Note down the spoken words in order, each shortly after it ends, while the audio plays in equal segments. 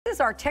is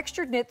our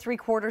textured knit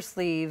 3/4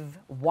 sleeve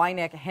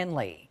Y-neck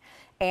Henley.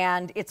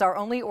 And it's our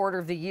only order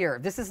of the year.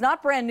 This is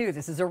not brand new.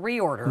 This is a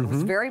reorder. It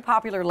was very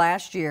popular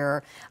last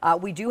year.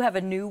 We do have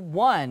a new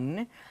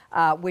one,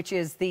 which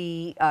is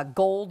the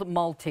gold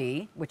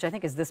multi, which I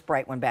think is this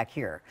bright one back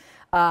here.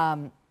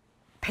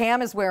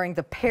 Pam is wearing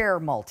the pear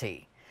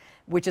multi,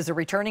 which is a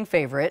returning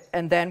favorite.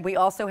 And then we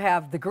also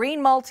have the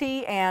green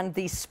multi and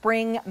the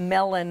spring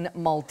melon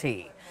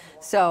multi.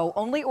 So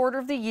only order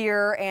of the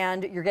year,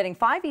 and you're getting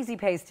 5 easy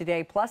pays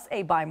today, plus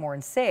a buy more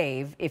and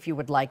save if you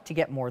would like to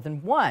get more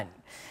than one.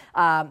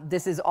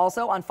 This is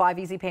also on 5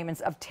 easy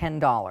payments of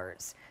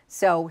 $10.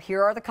 So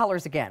here are the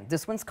colors again.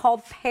 This one's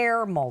called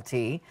Pear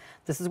Multi.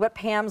 This is what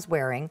Pam's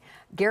wearing.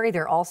 Gary,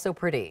 they're all so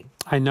pretty.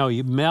 I know,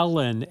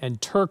 melon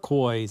and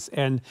turquoise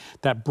and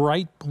that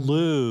bright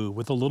blue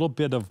with a little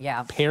bit of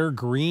pear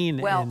green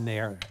in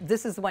there.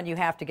 This is the one you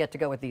have to get to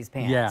go with these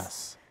pants.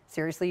 Yes.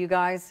 Seriously, you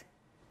guys?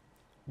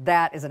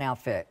 That is an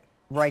outfit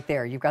right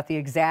there. You've got the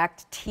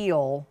exact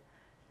teal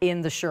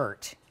in the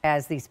shirt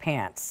as these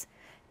pants.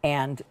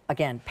 And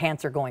again,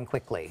 pants are going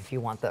quickly if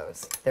you want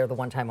those. They're the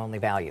one-time only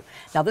value.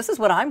 Now, this is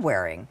what I'm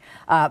wearing.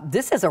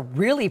 This has a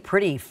really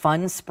pretty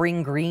fun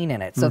spring green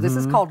in it. So this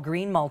is called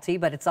Green Multi,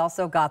 but it's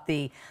also got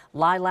the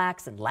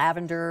lilacs and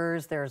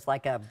lavenders. There's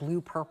like a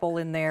blue purple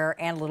in there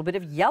and a little bit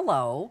of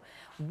yellow,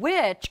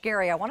 which,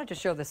 Gary, I wanted to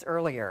show this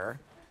earlier.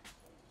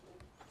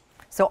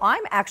 So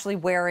I'm actually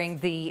wearing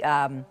the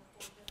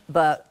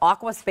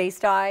Aqua Space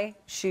Dye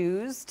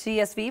shoes,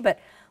 TSV, but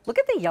look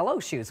at the yellow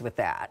shoes with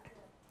that.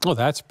 Oh,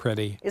 that's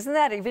pretty. Isn't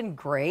that even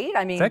great?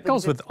 I mean, that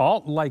goes with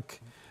all,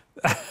 like,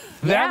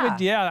 that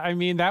would, I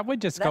mean, that would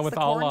just go with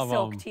all of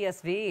them. That's the Corn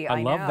Silk TSV,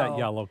 I love that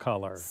yellow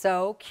color.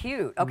 So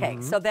cute.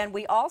 Okay, so then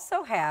we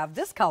also have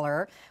this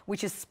color,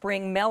 which is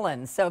Spring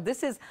Melon. So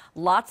this is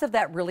lots of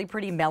that really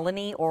pretty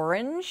melony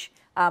orange,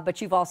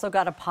 but you've also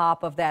got a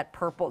pop of that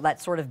purple, that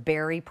sort of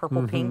berry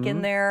purple pink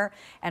in there,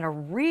 and a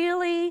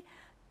really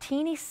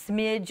teeny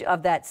smidge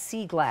of that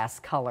sea glass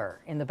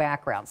color in the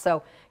background.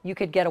 So you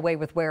could get away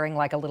with wearing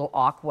like a little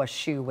aqua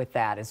shoe with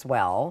that as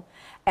well.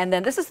 And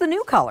then this is the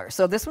new color.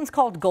 So this one's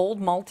called Gold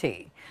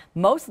Multi,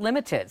 most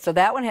limited. So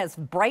that one has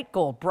bright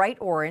gold, bright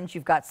orange.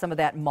 You've got some of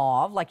that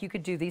mauve, like you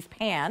could do these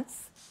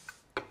pants,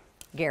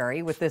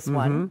 Gary, with this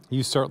one.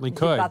 You certainly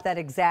could. You've got that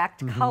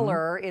exact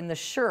color in the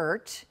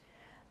shirt.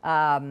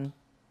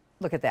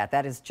 Look at that.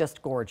 That is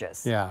just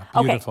gorgeous. Yeah,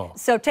 beautiful. Okay,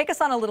 so take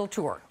us on a little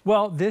tour.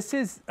 Well, this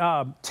is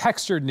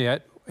textured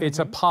knit. It's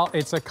a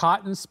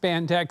cotton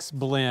spandex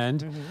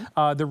blend.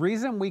 The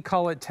reason we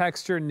call it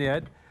textured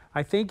knit,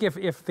 I think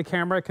if the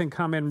camera can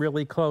come in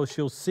really close,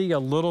 you'll see a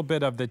little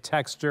bit of the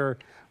texture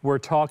we're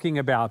talking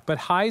about. But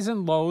highs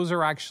and lows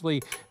are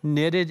actually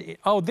knitted.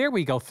 Oh, there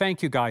we go.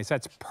 Thank you, guys.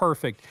 That's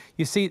perfect.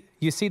 You see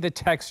the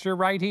texture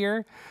right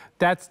here?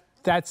 That's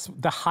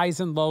the highs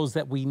and lows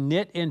that we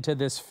knit into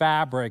this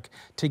fabric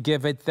to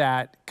give it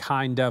that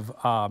kind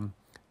of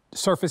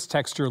surface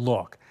texture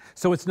look.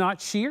 So it's not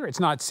sheer, it's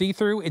not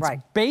see-through, it's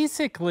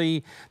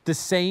basically the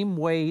same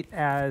weight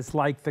as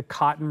like the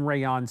cotton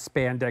rayon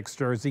spandex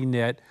jersey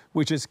knit,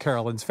 which is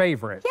Carolyn's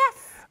favorite.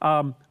 Yes.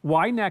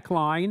 Y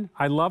neckline,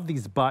 I love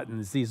these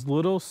buttons. These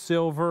little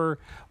silver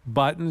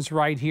buttons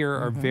right here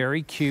are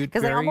very cute.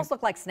 Because they almost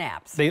look like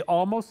snaps. They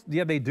almost,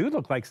 they do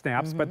look like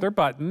snaps, but they're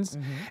buttons.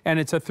 And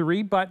it's a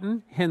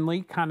 3-button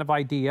Henley kind of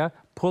idea.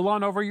 Pull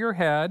on over your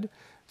head,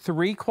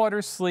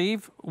 3/4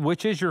 sleeve,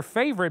 which is your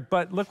favorite,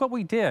 but look what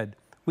we did.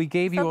 We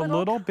gave you a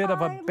little bit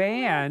of a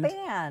band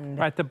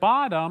at the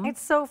bottom.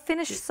 It's so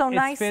finished so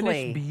nicely. It's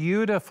finished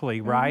beautifully,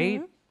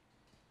 right?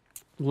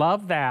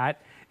 Love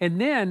that. And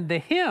then the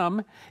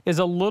hem is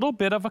a little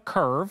bit of a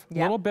curve, a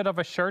little bit of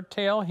a shirt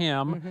tail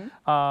hem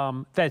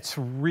that's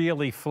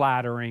really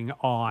flattering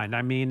on.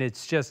 I mean,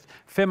 it's just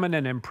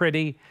feminine and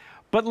pretty.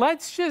 But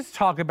let's just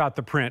talk about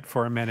the print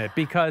for a minute,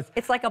 because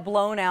it's like a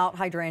blown out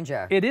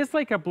hydrangea. It is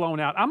like a blown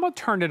out. I'm gonna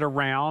turn it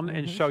around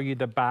and show you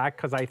the back,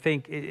 because I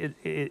think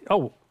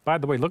oh, by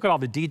the way, look at all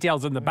the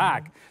details in the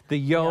back. The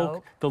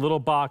yoke, the little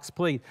box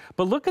pleat.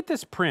 But look at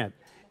this print.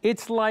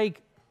 It's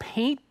like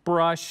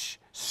paintbrush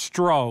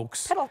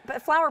strokes.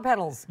 Flower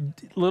petals.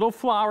 Little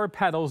flower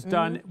petals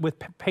done with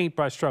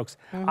paintbrush strokes.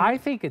 I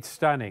think it's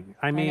stunning.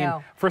 I mean,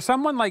 for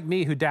someone like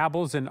me who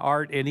dabbles in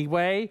art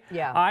anyway,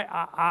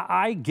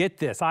 I get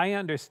this. I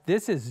understand.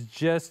 This is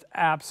just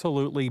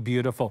absolutely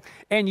beautiful.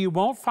 And you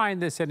won't find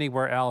this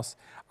anywhere else.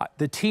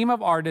 The team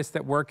of artists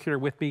that work here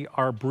with me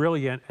are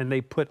brilliant, and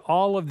they put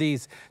all of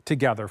these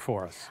together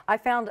for us. I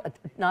found,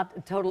 not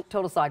a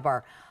total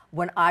sidebar,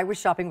 when I was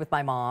shopping with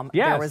my mom,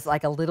 there was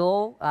like a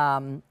little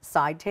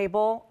side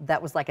table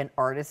that was like an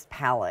artist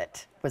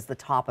palette, was the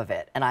top of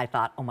it. And I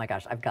thought, oh my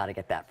gosh, I've got to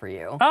get that for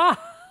you.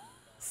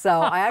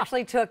 So I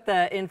actually took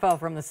the info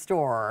from the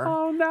store.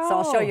 Oh, no. So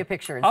I'll show you a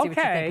picture and see what you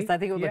think, because I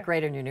think it would look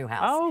great in your new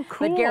house. Oh,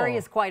 cool. But Gary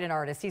is quite an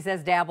artist. He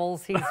says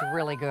dabbles. He's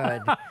really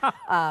good.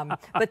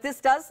 But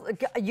this does,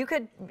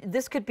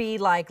 this could be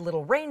like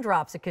little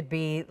raindrops. It could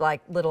be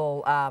like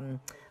little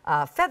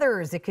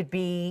feathers. It could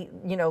be,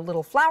 you know,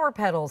 little flower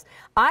petals.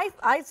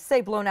 I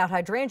say blown out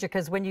hydrangea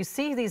because when you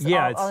see these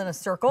all in a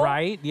circle,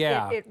 right?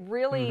 Yeah, it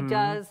really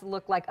does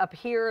look like up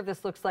here.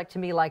 This looks like to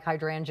me like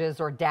hydrangeas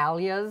or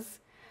dahlias,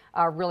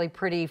 really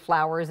pretty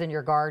flowers in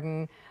your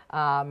garden,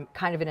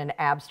 kind of in an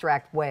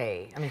abstract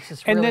way. I mean, it's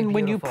just really and then beautiful.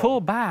 when you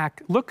pull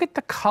back, look at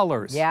the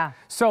colors. Yeah.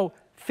 So.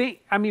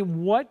 I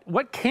mean,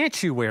 what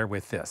can't you wear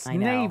with this? I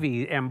know.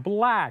 Navy and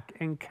black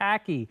and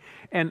khaki.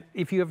 And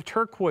if you have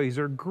turquoise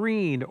or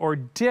green or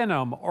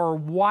denim or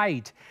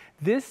white,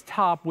 this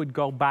top would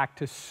go back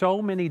to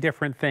so many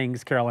different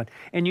things, Carolyn.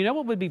 And you know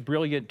what would be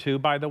brilliant too,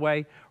 by the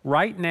way?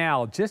 Right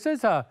now, just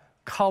as a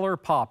color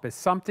pop, as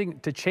something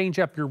to change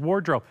up your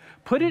wardrobe,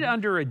 put it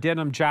under a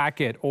denim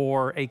jacket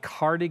or a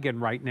cardigan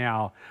right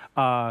now.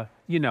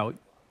 You know,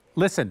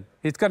 listen,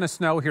 it's going to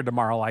snow here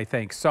tomorrow, I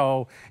think.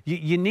 So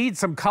you need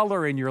some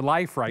color in your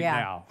life right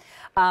now.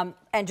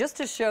 And just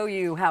to show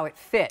you how it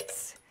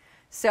fits.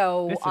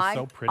 So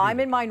I'm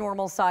in my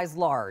normal size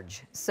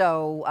large.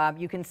 So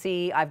you can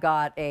see I've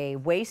got a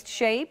waist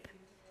shape,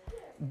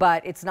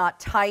 but it's not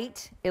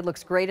tight. It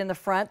looks great in the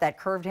front. That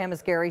curved hem,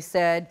 as Gary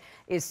said,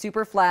 is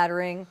super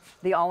flattering.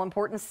 The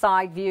all-important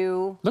side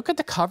view. Look at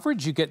the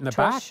coverage you get in the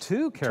back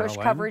too, Carolyn.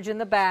 Tush coverage in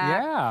the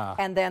back. Yeah.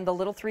 And then the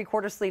little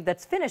 3/4 sleeve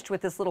that's finished with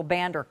this little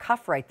band or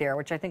cuff right there,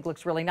 which I think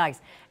looks really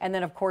nice. And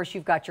then, of course,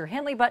 you've got your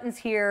Henley buttons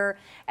here.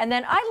 And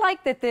then I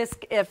like that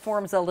it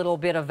forms a little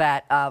bit of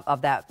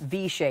that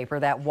V shape or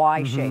that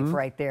Y shape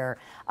right there.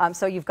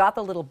 So you've got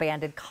the little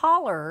banded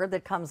collar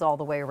that comes all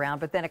the way around,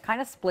 but then it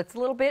kind of splits a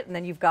little bit, and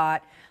then you've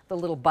got the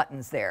little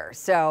buttons there.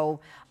 So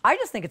I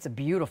just think it's a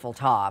beautiful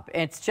top.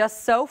 It's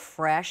just so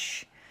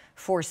fresh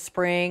for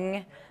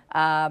spring.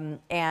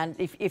 And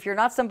if you're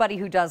not somebody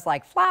who does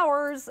like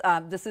flowers,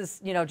 this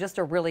is, you know, just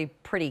a really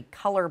pretty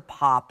color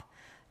pop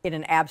in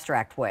an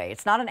abstract way.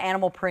 It's not an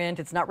animal print.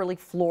 It's not really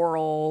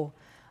floral.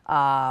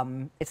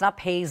 It's not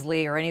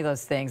paisley or any of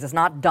those things. It's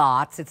not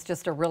dots. It's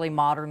just a really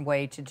modern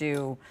way to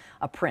do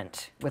a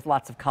print with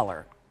lots of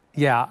color.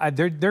 Yeah,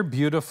 they're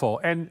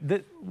beautiful. And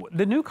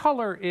the new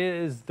color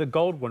is the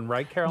gold one,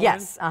 right, Carolyn?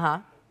 Yes,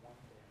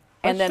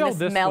 and then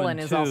this melon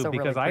is also really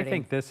pretty. Because I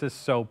think this is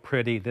so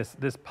pretty,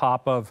 this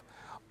pop of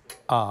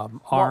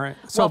orange.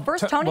 Well,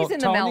 first Tony's in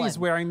the melon. Tony's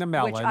wearing the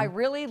melon. Which I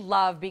really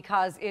love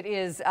because it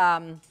is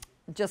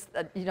just,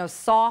 you know,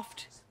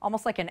 soft,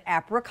 almost like an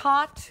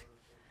apricot,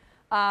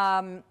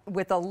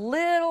 with a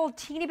little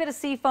teeny bit of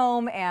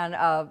seafoam and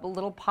a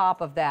little pop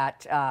of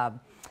that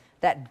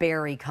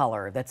berry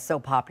color that's so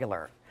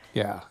popular.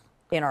 Yeah.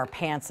 In our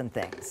pants and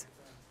things.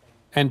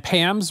 And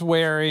Pam's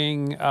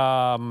wearing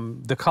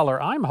the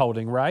color I'm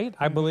holding, right?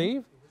 I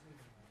believe.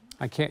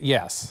 I can't.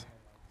 Yes.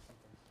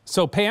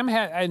 So Pam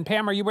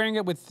Pam, are you wearing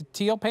it with the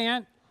teal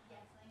pant?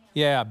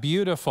 Yeah,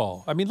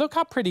 beautiful. I mean, look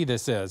how pretty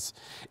this is.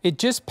 It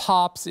just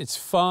pops. It's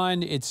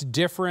fun. It's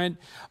different.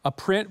 A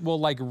print will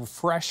like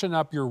freshen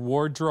up your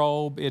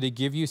wardrobe. It'll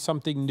give you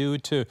something new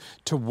to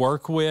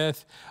work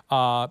with.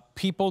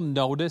 People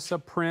notice a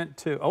print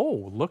too.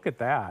 Oh, look at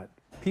that.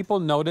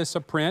 People notice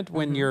a print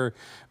when you're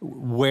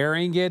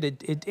wearing it.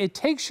 It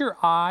takes your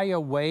eye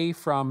away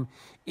from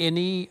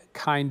any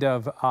kind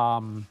of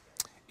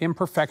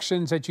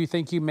imperfections that you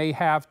think you may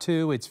have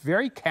too. It's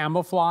very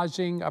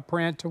camouflaging a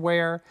print to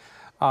wear.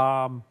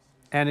 And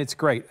it's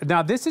great.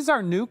 Now, this is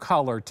our new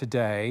color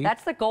today.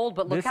 That's the gold,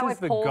 but look how it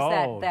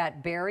pulls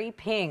that berry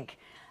pink,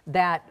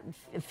 that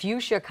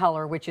fuchsia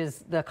color, which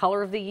is the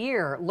color of the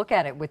year. Look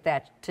at it with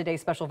that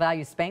today's special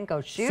value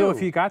Spanko shoe. So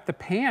if you got the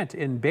pant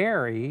in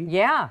berry.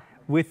 Yeah.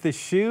 With the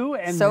shoe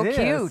and so this,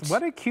 cute.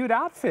 What a cute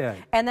outfit.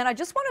 And then I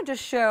just wanted to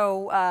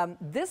show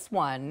this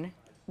one,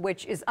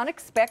 which is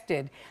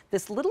unexpected.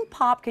 This little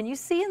pop, can you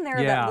see in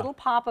there that little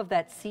pop of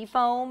that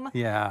seafoam?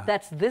 Yeah.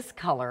 That's this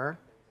color.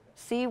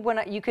 See,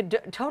 you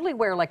could totally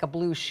wear like a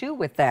blue shoe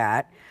with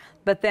that,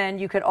 but then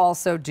you could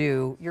also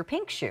do your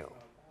pink shoe.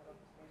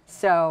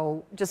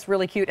 So just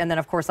really cute. And then,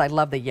 of course, I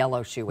love the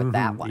yellow shoe with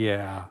that one.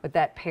 Yeah. With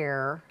that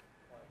pear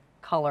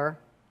color.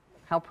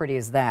 How pretty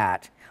is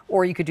that?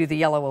 Or you could do the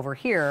yellow over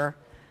here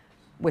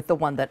with the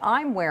one that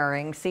I'm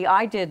wearing. See,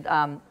 I did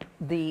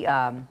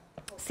the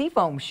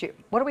seafoam shoe.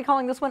 What are we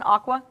calling this one?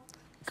 Aqua?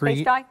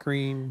 Space dye?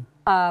 Green.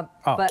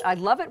 But I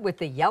love it with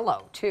the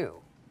yellow, too.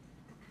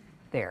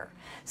 There.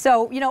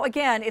 So, you know,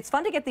 again, it's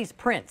fun to get these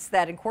prints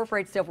that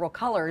incorporate several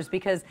colors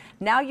because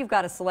now you've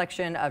got a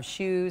selection of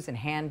shoes and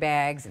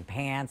handbags and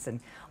pants and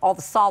all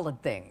the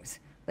solid things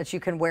that you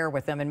can wear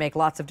with them and make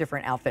lots of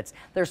different outfits.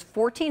 There's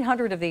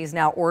 1,400 of these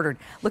now ordered.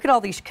 Look at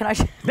all these. Can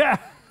I? Yeah.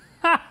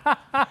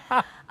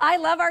 I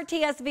love our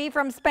TSV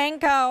from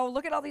Spanko.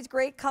 Look at all these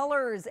great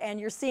colors, and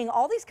you're seeing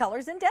all these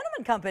colors in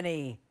Denim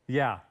Company.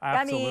 Yeah,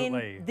 absolutely. I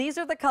mean, these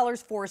are the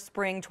colors for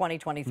spring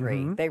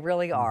 2023. They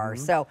really are.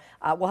 So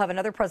we'll have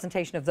another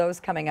presentation of those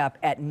coming up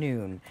at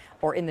noon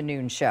or in the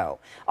noon show.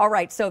 All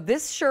right, so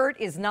this shirt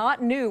is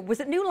not new. Was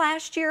it new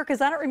last year?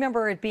 Because I don't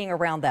remember it being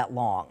around that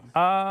long.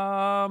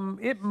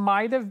 It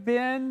might have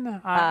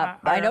been.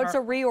 I know it's a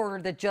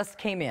reorder that just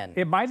came in.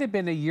 It might have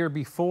been a year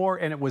before,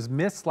 and it was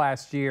missed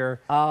last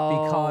year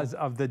because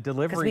of the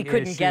delivery issues. Because we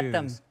couldn't get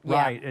them.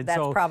 Right, Yeah, and that's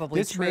so probably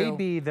this true. may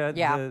be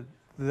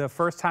the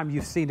first time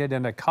you've seen it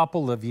in a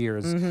couple of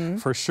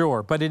years for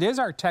sure. But it is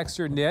our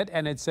texture knit,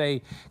 and it's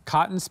a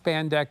cotton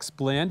spandex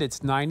blend. It's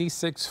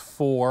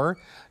 96.4.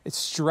 It's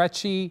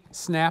stretchy,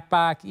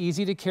 snapback,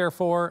 easy to care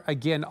for.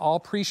 Again, all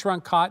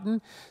pre-shrunk cotton.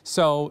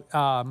 So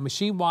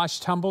machine wash,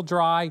 tumble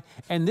dry.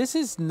 And this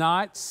is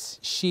not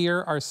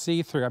sheer or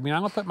see-through. I mean,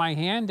 I'm gonna put my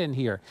hand in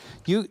here.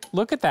 You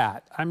look at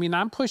that. I mean,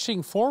 I'm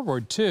pushing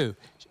forward too.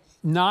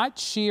 Not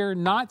sheer,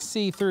 not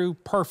see-through,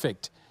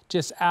 perfect.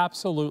 Just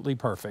absolutely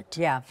perfect.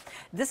 Yeah,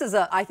 this is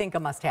I think a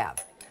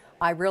must-have.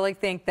 I really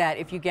think that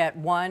if you get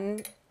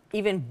one,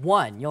 even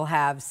one, you'll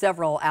have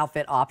several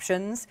outfit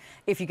options.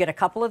 If you get a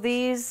couple of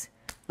these,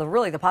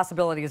 really the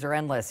possibilities are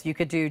endless. You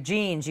could do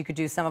jeans, you could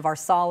do some of our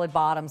solid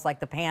bottoms like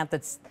the pant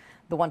that's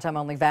the one-time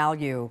only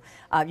value.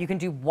 You can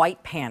do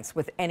white pants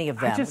with any of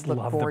them. I just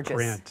love gorgeous. the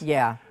print.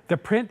 Yeah. The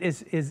print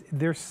is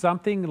there's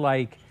something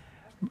like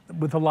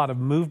with a lot of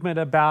movement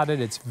about it.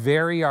 It's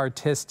very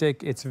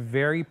artistic. It's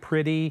very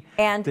pretty.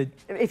 And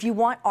if you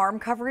want arm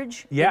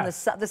coverage,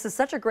 this is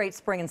such a great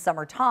spring and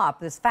summer top.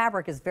 This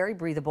fabric is very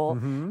breathable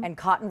and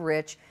cotton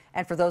rich.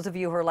 And for those of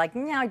you who are like,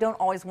 I don't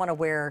always want to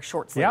wear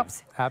short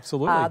sleeves. Yep,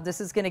 absolutely.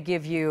 This is going to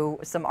give you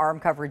some arm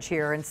coverage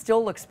here and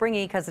still look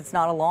springy because it's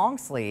not a long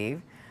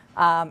sleeve.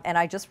 And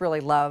I just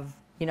really love,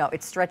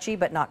 it's stretchy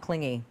but not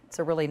clingy. It's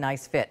a really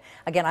nice fit.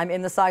 Again, I'm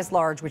in the size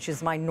large, which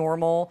is my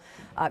normal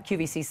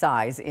QVC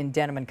size in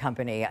Denim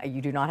Company.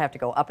 You do not have to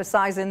go up a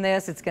size in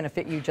this. It's going to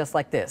fit you just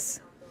like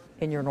this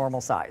in your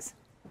normal size.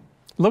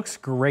 Looks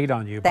great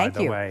on you, by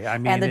the way. I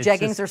mean, and the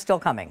jeggings are still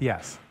coming.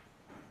 Yes.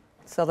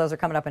 So those are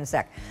coming up in a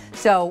sec.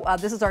 So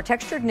this is our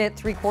textured knit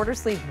 3/4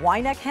 sleeve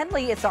Y-neck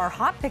Henley. It's our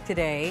hot pick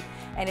today,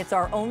 and it's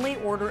our only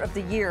order of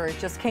the year. It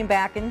just came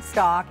back in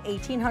stock,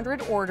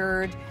 1,800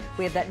 ordered.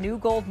 We have that new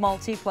gold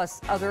multi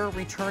plus other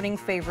returning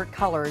favorite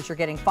colors. You're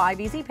getting 5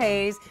 easy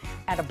pays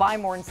and a buy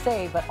more and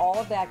save, but all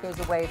of that goes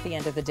away at the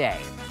end of the day.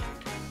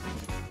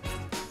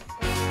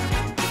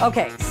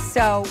 Okay,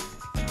 so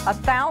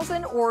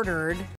 1,000 ordered.